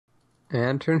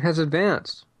And turn has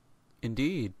advanced.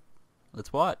 Indeed.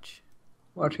 Let's watch.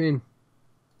 Watching.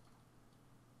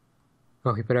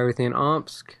 Oh, he put everything in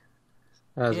Omsk,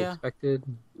 as Yeah, expected.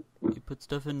 you put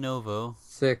stuff in Novo.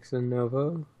 6 in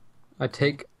Novo. I Okay.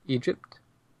 take Egypt.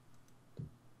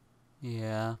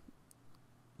 Yeah.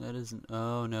 That isn't...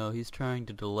 Oh, no. He's trying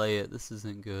to delay it. This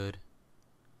isn't good.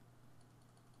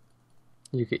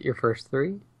 You get your first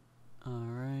 3.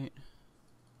 Alright.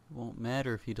 Won't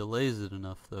matter if he delays it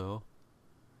enough, though.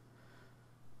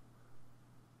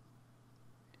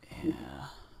 Yeah.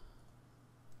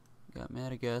 Got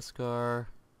Madagascar.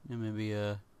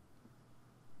 Namibia.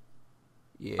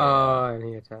 Yeah. Oh, and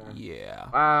he attacked. Yeah.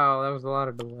 Wow, that was a lot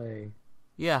of delay.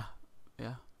 Yeah.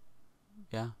 Yeah.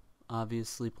 Yeah.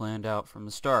 Obviously planned out from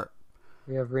the start.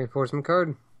 We have reinforcement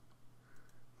card.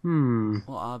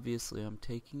 Well, obviously I'm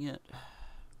taking it.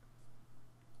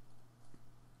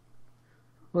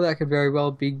 Well, that could very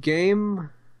well be game,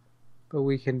 but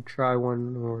we can try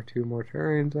 1 or 2 more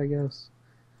turns, I guess.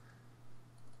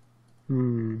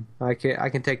 I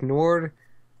can take Nord,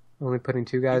 only putting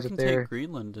 2 guys You up can there. take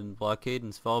Greenland and blockade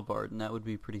and Svalbard, and that would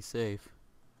be pretty safe.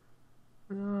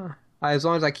 As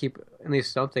long as I keep at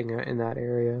least something in that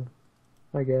area,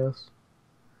 I guess.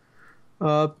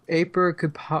 Aper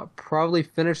could probably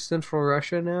finish Central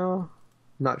Russia now.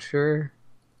 Not sure.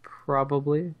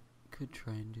 Probably. Could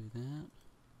try and do that.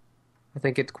 I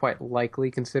think it's quite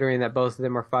likely, considering that both of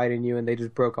them are fighting you and they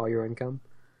just broke all your income.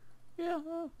 Yeah.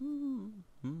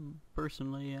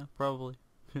 Personally, yeah, probably.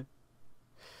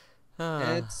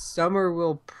 And Summer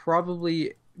will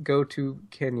probably go to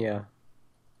Kenya,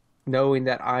 knowing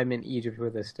that I'm in Egypt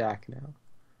with a stack now.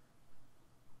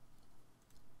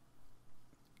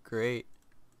 Great.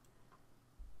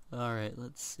 Alright,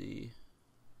 let's see.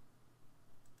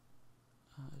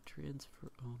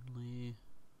 Transfer only.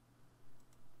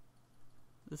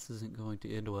 This isn't going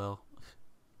to end well.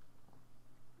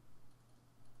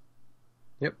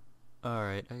 Yep.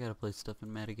 Alright, I gotta place stuff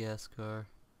in Madagascar.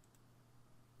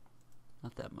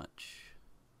 Not that much.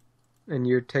 And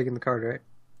you're taking the card, right?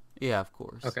 Yeah, of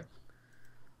course. Okay.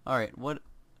 Alright, what...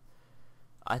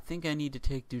 I think I need to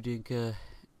take Dudinka,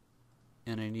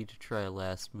 and I need to try a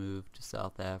last move to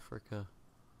South Africa.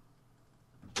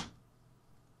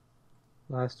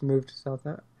 Last move to South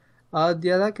Africa.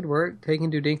 Yeah, that could work.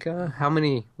 Taking Dudinka. How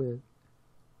many with?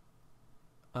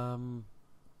 I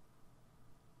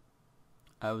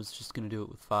was just gonna do it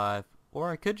with 5.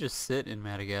 Or I could just sit in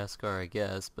Madagascar, I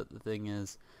guess, but the thing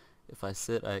is, if I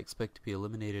sit, I expect to be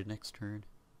eliminated next turn.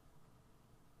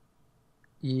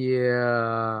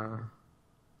 Yeah.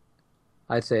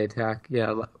 I'd say attack.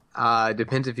 Yeah.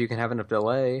 Depends if you can have enough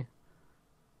delay.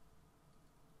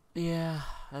 Yeah,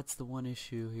 that's the one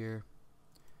issue here.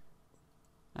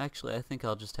 Actually, I think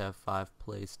I'll just have 5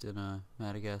 placed in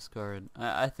Madagascar, and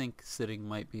I think sitting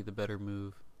might be the better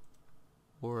move.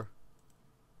 Or,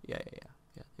 yeah,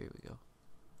 there we go.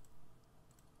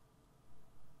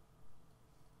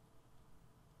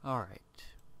 Alright.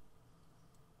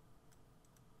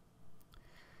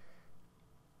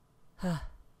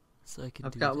 So I can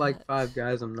I've do got like that. 5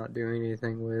 guys I'm not doing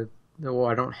anything with. Well,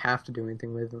 I don't have to do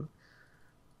anything with them.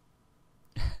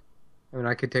 I mean,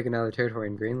 I could take another territory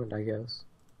in Greenland, I guess.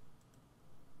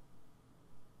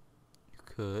 You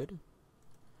could.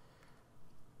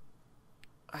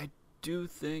 I do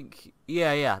think...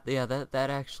 Yeah, that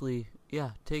actually...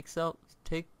 Yeah, take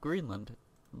Greenland.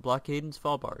 Blockade and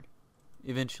Svalbard.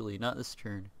 Eventually, not this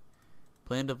turn.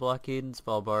 Plan to blockade and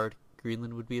Svalbard.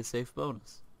 Greenland would be a safe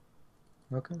bonus.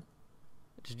 Okay.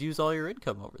 Just use all your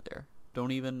income over there.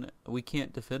 Don't even... We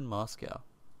can't defend Moscow.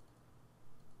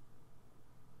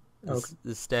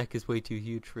 This stack is way too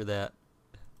huge for that.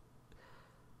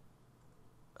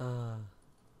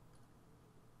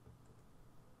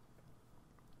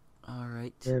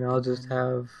 Alright. And I'll just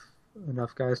have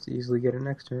enough guys to easily get it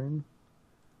next turn.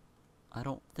 I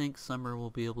don't think Summer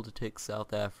will be able to take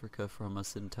South Africa from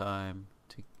us in time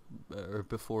to, or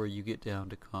before you get down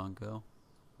to Congo.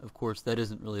 Of course, that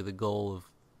isn't really the goal of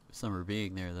Summer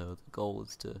being there, though. The goal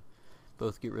is to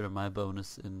both get rid of my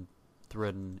bonus and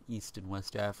threaten East and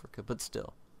West Africa, but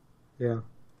still. Yeah.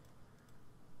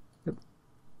 Yep.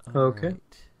 All Okay.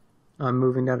 right. I'm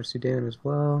moving down to Sudan as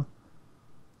well.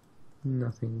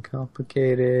 Nothing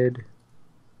complicated.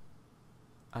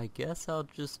 I guess I'll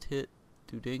just hit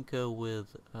Dudinka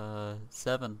with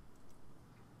 7.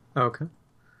 Okay.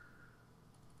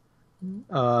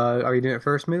 Are you doing it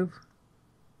first move?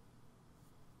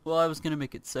 Well, I was going to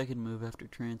make it second move after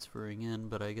transferring in,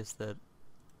 but I guess that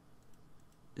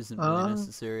isn't really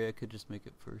necessary. I could just make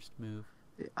it first move.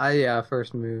 Yeah,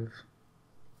 first move.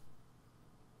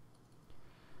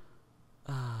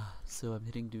 So I'm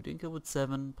hitting Dudinka with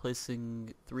 7,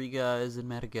 placing 3 guys in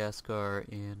Madagascar,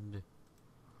 and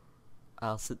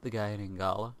I'll sit the guy in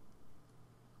Angola.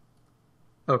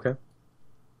 Okay.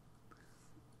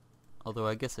 Although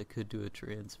I guess I could do a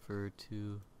transfer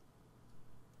to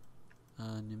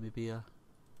Namibia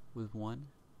with 1.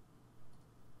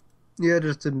 Yeah,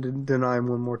 just to deny him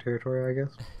one more territory, I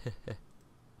guess.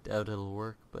 Doubt it'll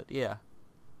work, but yeah.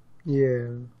 Yeah.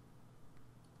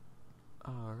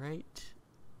 Alright.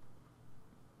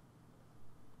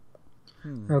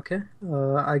 Okay.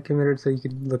 I committed, so you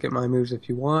can look at my moves if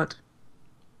you want.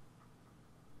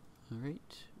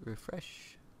 Alright.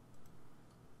 Refresh.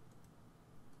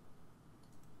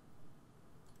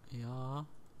 Yeah.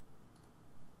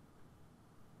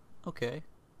 Okay.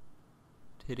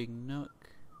 Hitting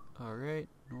Nook. Alright.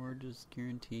 Nord is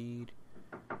guaranteed.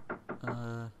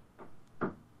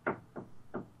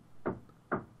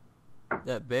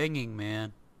 That banging,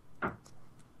 man.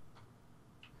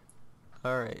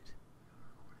 Alright.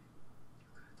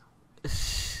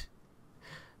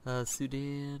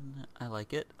 Sudan. I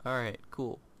like it. Alright,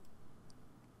 cool.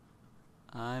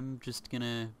 I'm just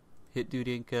gonna hit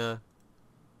Dudinka,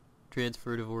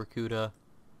 transfer to Vorkuta,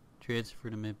 transfer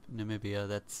to Namibia.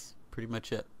 That's pretty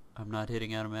much it. I'm not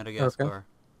hitting out of Madagascar.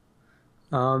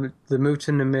 Okay. The move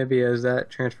to Namibia, is that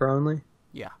transfer only?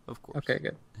 Yeah, of course. Okay,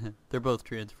 good. They're both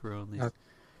transfer only. Okay.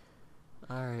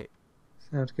 Alright.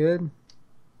 Sounds good.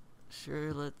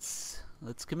 Sure, let's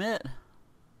commit.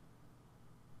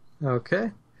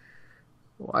 Okay.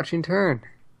 Watching turn.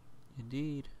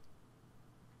 Indeed.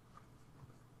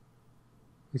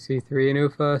 We see 3 in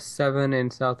Ufa, 7 in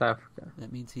South Africa.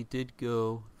 That means he did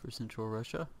go for Central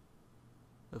Russia.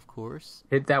 Of course.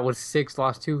 That was 6,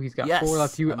 lost 2. He's got Yes, 4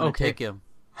 left. You I'm gonna okay? take him.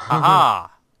 Haha!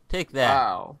 Take that.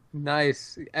 Wow,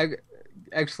 nice,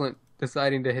 excellent.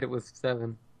 Deciding to hit it with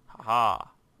 7. Haha!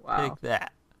 Wow. Take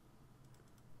that.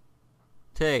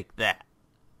 Take that.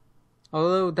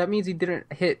 Although that means he doesn't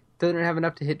have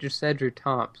enough to hit just Sedge or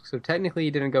Tomsk, so technically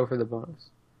he didn't go for the bonus.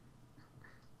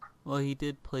 Well, he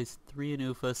did place 3 in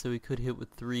Ufa, so he could hit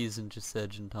with 3s in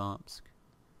Jasej and Tomsk.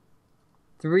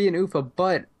 3 in Ufa,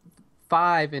 but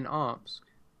 5 in Omsk.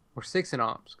 Or 6 in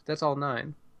Omsk. That's all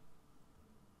 9.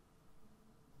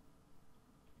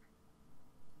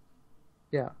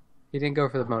 Yeah. He didn't go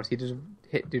for the bonus. He just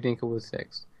hit Dudinka with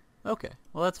 6. Okay,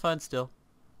 well that's fine still.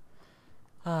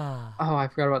 Oh, I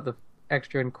forgot about the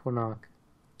extra in Quinnock.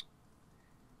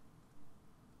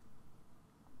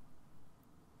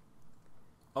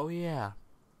 Oh yeah.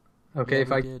 Okay,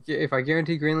 Yeah, if I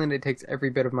guarantee Greenland, it takes every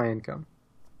bit of my income.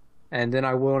 And then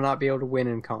I will not be able to win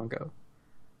in Congo.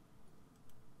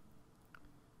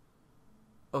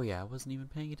 Oh yeah, I wasn't even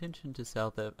paying attention to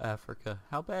South Africa.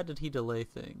 How bad did he delay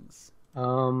things? I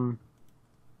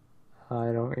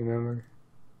don't remember.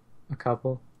 A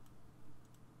couple.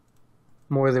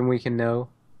 More than we can know.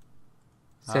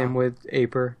 Same with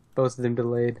Aper. Both of them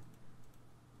delayed.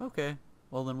 Okay.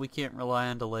 Well, then we can't rely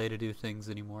on delay to do things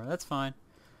anymore. That's fine.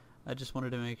 I just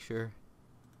wanted to make sure.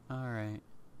 Alright.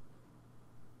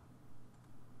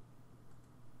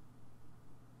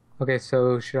 Okay,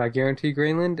 so should I guarantee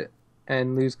Greenland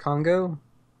and lose Congo?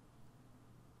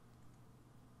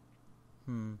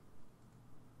 I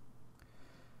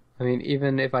mean,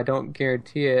 even if I don't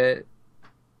guarantee it,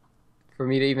 for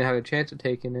me to even have a chance of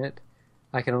taking it,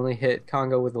 I can only hit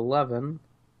Congo with 11,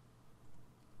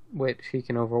 which he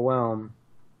can overwhelm.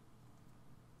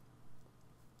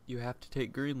 You have to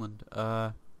take Greenland.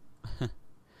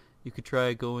 You could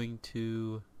try going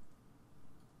to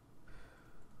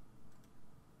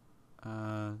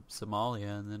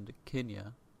Somalia and then to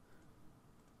Kenya.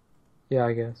 Yeah,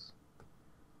 I guess.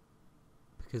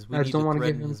 Because we need to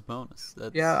threaten his bonus.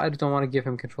 Yeah, I just don't want to give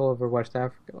him control over West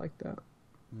Africa like that.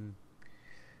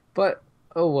 But,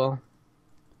 oh well.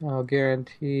 I'll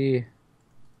guarantee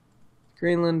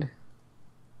Greenland.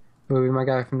 Moving my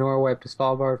guy from Norway up to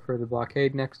Svalbard for the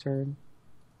blockade next turn.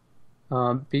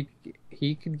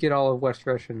 He could get all of West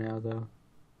Russia now, though.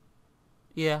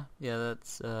 Yeah,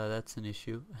 that's an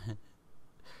issue.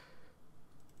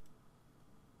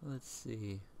 Let's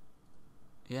see.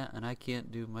 Yeah, and I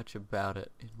can't do much about it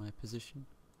in my position.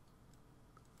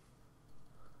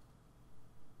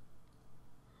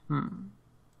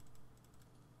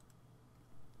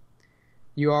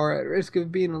 You are at risk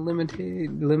of being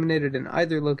eliminated in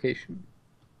either location.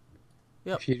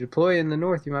 Yep. If you deploy in the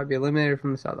north, you might be eliminated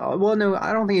from the south. Oh, well, no,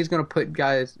 I don't think he's going to put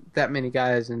that many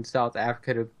guys in South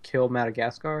Africa to kill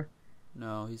Madagascar.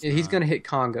 No, he's going to hit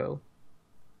Congo.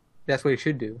 That's what he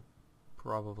should do.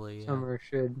 Probably, yeah. Summer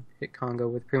should hit Congo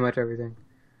with pretty much everything.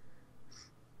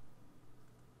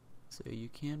 So you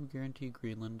can guarantee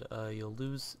Greenland. You'll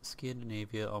lose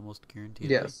Scandinavia almost guaranteed.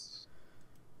 Yes.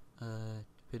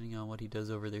 Depending on what he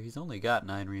does over there. He's only got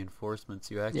 9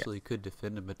 reinforcements. You actually could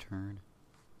defend him a turn.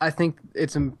 I think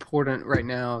it's important right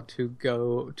now to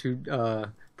go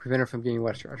to prevent her from getting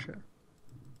West Russia.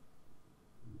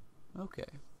 Okay.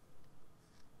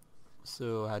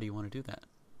 So how do you want to do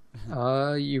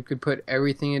that? You could put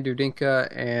everything in Dudinka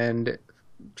and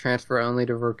transfer only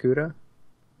to Vorkuta.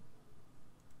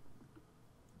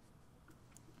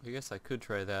 I guess I could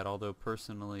try that, although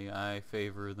personally I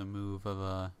favor the move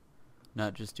of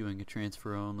not just doing a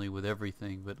transfer only with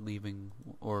everything, but leaving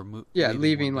or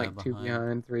leaving one like guy 2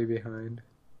 behind, 3 behind.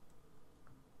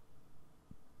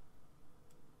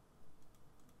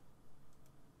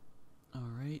 All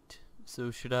right.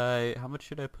 So how much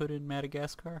should I put in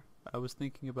Madagascar? I was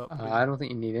thinking about I don't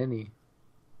think you need any.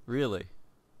 Really?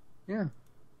 Yeah.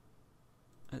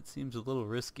 That seems a little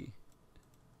risky.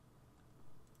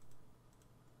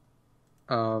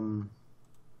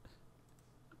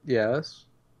 Yes.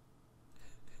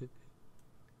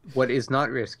 What is not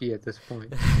risky at this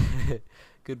point?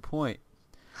 Good point.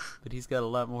 But he's got a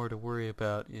lot more to worry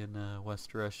about in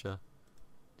West Russia.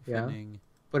 Defending. Yeah.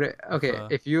 But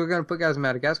if you were going to put guys in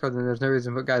Madagascar, then there's no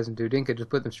reason to put guys in Dudinka. Just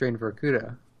put them straight in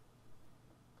Vorkuta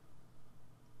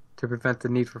to prevent the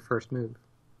need for first move.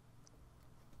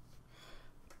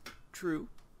 True.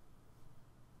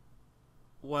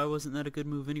 Why wasn't that a good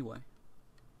move anyway?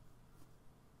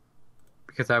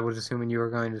 Because I was assuming you were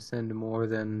going to send more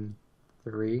than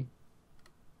 3.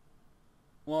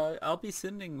 Well, I'll be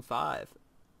sending 5.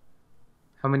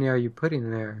 How many are you putting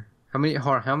there? How many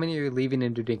are you leaving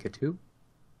in Dudinka? 2?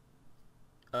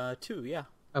 2, yeah.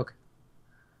 Okay.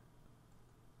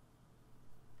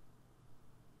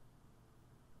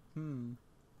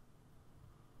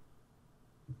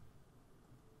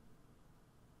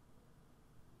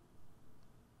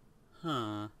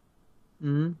 Huh.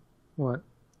 What?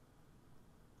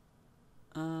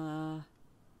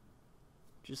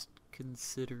 Just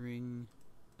considering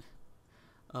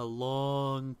a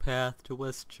long path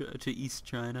to East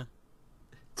China.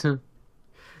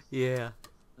 Yeah,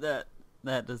 that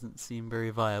doesn't seem very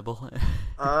viable.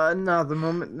 Not at the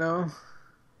moment, no.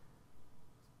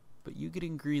 But you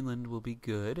getting Greenland will be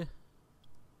good.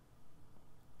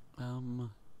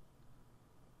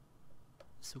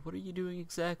 So what are you doing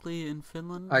exactly in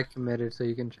Finland? I committed, so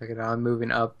you can check it out. I'm moving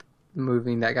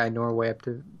that guy Norway up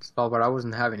to Svalbard. I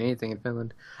wasn't having anything in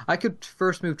Finland. I could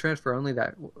first move transfer only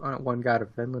that one guy to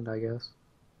Finland, I guess.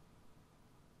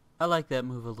 I like that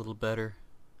move a little better.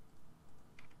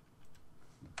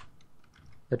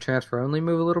 The transfer only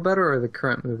move a little better, or the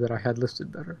current move that I had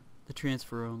listed better? The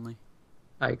transfer only.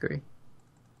 I agree.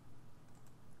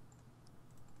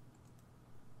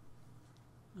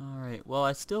 Alright, well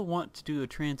I still want to do a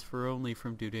transfer only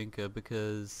from Dudinka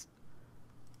because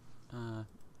I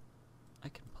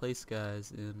can place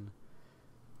guys in...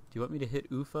 Do you want me to hit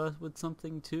Ufa with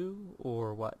something too,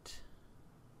 or what?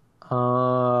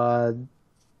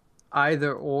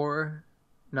 Either or,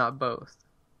 not both.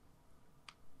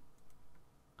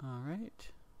 Alright.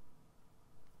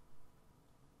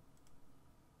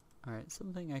 Alright,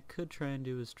 something I could try and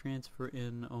do is transfer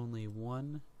in only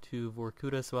 1 to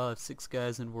Vorkuta, so I'll have 6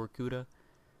 guys in Vorkuta.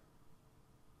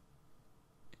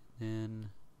 And then...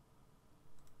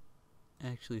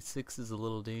 Actually, 6 is a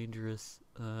little dangerous,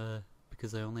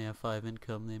 because I only have 5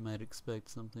 income. They might expect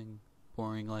something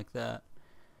boring like that.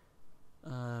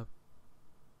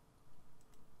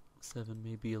 7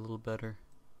 may be a little better.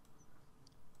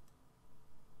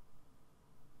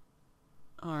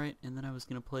 Alright, and then I was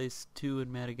going to place 2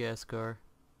 in Madagascar.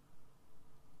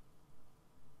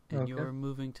 And Okay. you're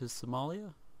moving to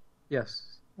Somalia?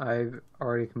 Yes, I've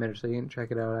already committed, so you can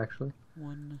check it out, actually.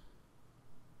 1,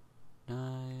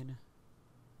 9,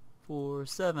 4,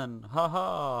 7.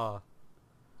 Ha-ha!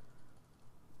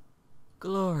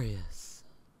 Glorious.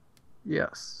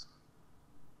 Yes.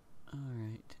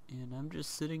 Alright, and I'm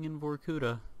just sitting in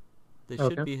Vorkuta. They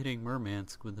should Okay. be hitting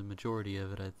Murmansk with the majority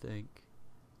of it, I think.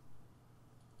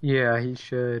 Yeah, he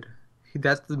should.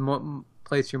 That's the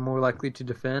place you're more likely to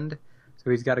defend,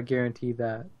 so he's got to guarantee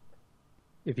that.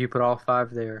 If you put all 5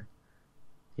 there,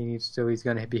 he's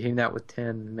going to be hitting that with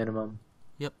 10 minimum.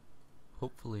 Yep.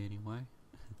 Hopefully, anyway.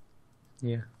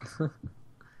 Yeah.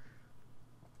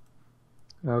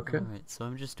 Okay. Alright, so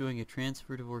I'm just doing a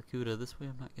transfer to Vorkuta. This way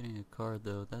I'm not getting a card,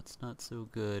 though. That's not so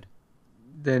good.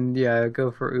 Then, yeah,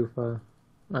 go for Ufa,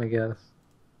 I guess.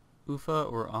 Ufa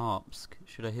or Omsk?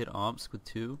 Should I hit Omsk with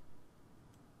 2?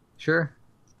 Sure.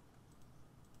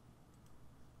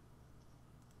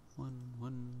 1,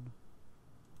 1,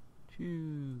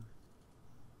 2.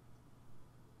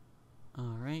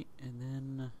 Alright, and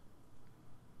then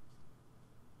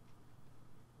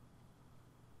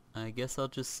I guess I'll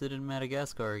just sit in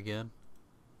Madagascar again.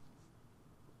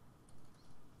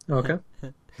 Okay.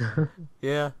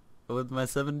 Yeah, with my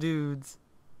 7 dudes.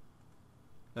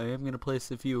 I am gonna place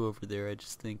a few over there. I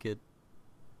just think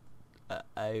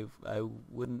I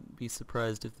wouldn't be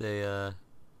surprised if they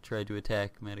tried to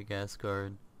attack Madagascar.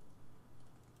 And,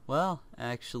 well,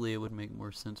 actually, it would make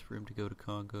more sense for him to go to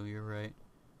Congo. You're right.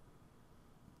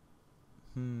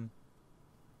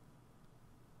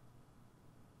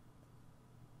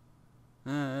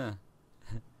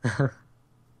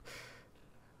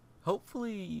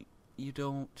 Hopefully you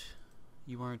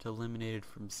aren't eliminated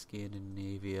from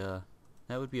Scandinavia.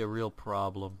 That would be a real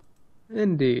problem.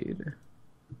 Indeed.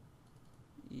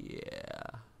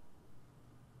 Yeah.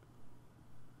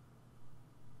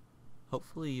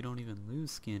 Hopefully you don't even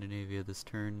lose Scandinavia this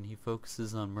turn. He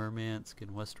focuses on Murmansk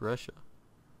and West Russia.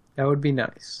 That would be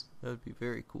nice. That would be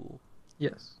very cool.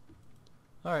 Yes.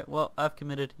 Alright, well, I've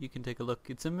committed. You can take a look.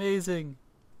 It's amazing.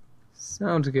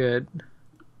 Sounds good.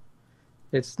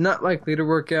 It's not likely to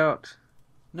work out.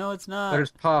 No, it's not. But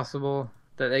it's possible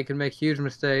that they can make huge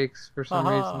mistakes for some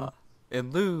reason.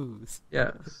 And lose.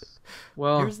 Yes.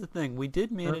 Well, here's the thing. We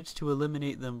did manage to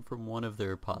eliminate them from one of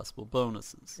their possible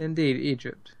bonuses. Indeed,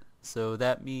 Egypt. So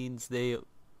that means they've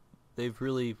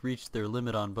really reached their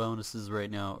limit on bonuses right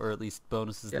now, or at least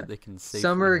bonuses that they can safely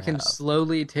Summer have. can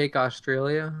slowly take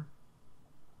Australia.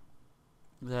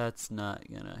 That's not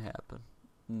gonna happen.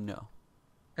 No.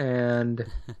 And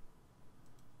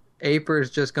Aper is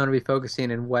just going to be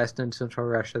focusing in West and Central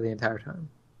Russia the entire time.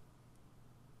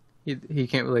 He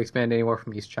can't really expand anywhere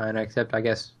from East China, except, I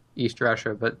guess, East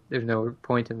Russia, but there's no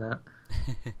point in that.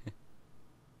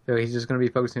 So he's just going to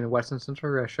be focusing in West and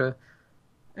Central Russia.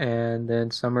 And then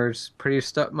Summer's pretty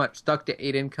much stuck to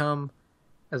 8 income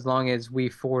as long as we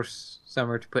force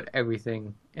Summer to put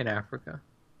everything in Africa.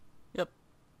 Yep.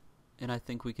 And I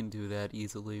think we can do that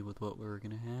easily with what we're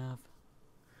going to have.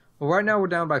 Well, right now we're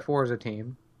down by 4 as a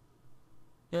team.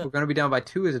 Yep. We're going to be down by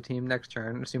 2 as a team next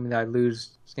turn, assuming that I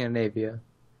lose Scandinavia.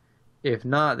 If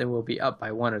not, then we'll be up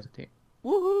by 1 as a team.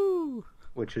 Woohoo!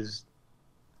 Which is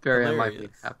very Hilarious. unlikely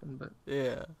to happen, but...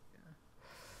 Yeah.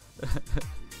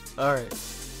 Alright.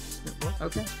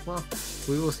 Okay, well,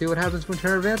 we will see what happens when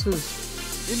turn advances.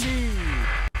 Indeed!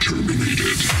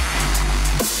 Terminated.